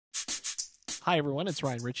Hi everyone, it's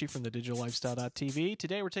Ryan Ritchie from thedigitallifestyle.tv.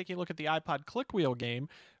 Today we're taking a look at the iPod Clickwheel game,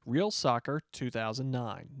 Real Soccer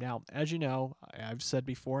 2009. Now, as you know, I've said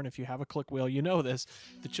before, and if you have a Clickwheel, you know this,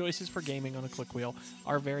 the choices for gaming on a Clickwheel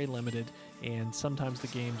are very limited, and sometimes the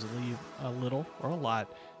games leave a little or a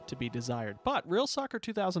lot to be desired. But Real Soccer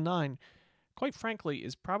 2009, quite frankly,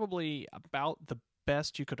 is probably about the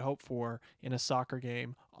best you could hope for in a soccer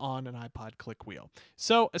game on an iPod Clickwheel.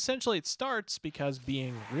 So essentially it starts because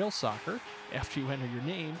being real soccer, after you enter your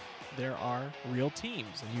name, there are real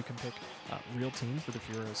teams, and you can pick real teams that if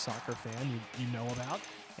you're a soccer fan, you know about,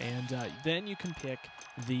 and then you can pick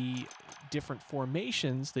the different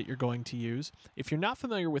formations that you're going to use. If you're not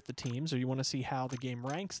familiar with the teams or you want to see how the game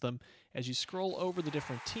ranks them, as you scroll over the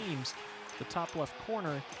different teams, the top left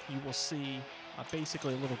corner, you will see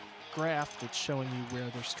basically a little graph that's showing you where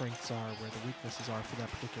their strengths are, where the weaknesses are for that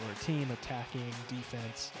particular team, attacking,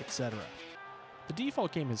 defense, etc. The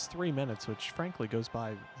default game is 3 minutes, which frankly goes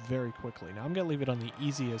by very quickly. Now I'm going to leave it on the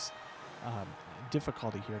easiest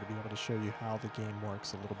difficulty here to be able to show you how the game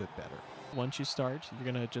works a little bit better. Once you start, you're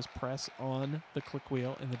going to just press on the click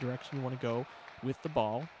wheel in the direction you want to go with the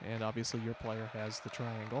ball, and obviously your player has the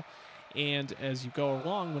triangle. And as you go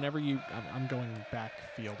along, whenever I'm going back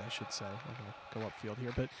field, I should say. I'm going to go upfield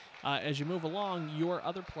here. But as you move along, your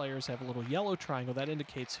other players have a little yellow triangle that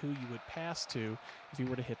indicates who you would pass to if you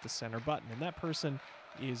were to hit the center button. And that person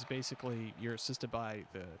is basically, you're assisted by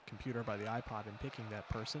the computer, by the iPod in picking that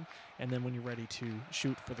person. And then when you're ready to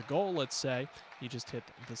shoot for the goal, let's say, you just hit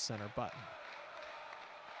the center button.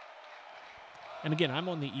 And again, I'm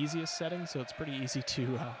on the easiest setting, so it's pretty easy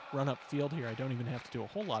to run upfield here. I don't even have to do a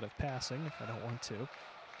whole lot of passing if I don't want to.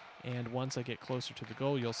 And once I get closer to the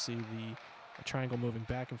goal, you'll see the triangle moving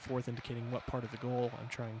back and forth, indicating what part of the goal I'm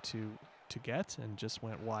trying to get, and just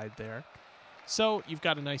went wide there. So you've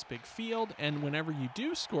got a nice big field, and whenever you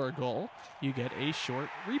do score a goal, you get a short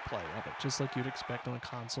replay of it, just like you'd expect on a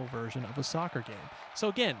console version of a soccer game. So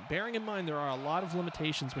again, bearing in mind there are a lot of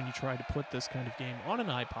limitations when you try to put this kind of game on an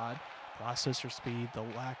iPod, processor speed, the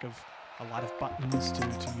lack of a lot of buttons to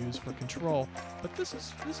use for control, but this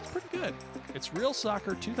is pretty good. It's Real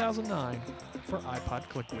Soccer 2009 for iPod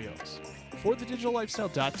Clickwheels. For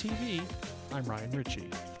thedigitallifestyle.tv, I'm Ryan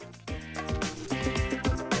Ritchie.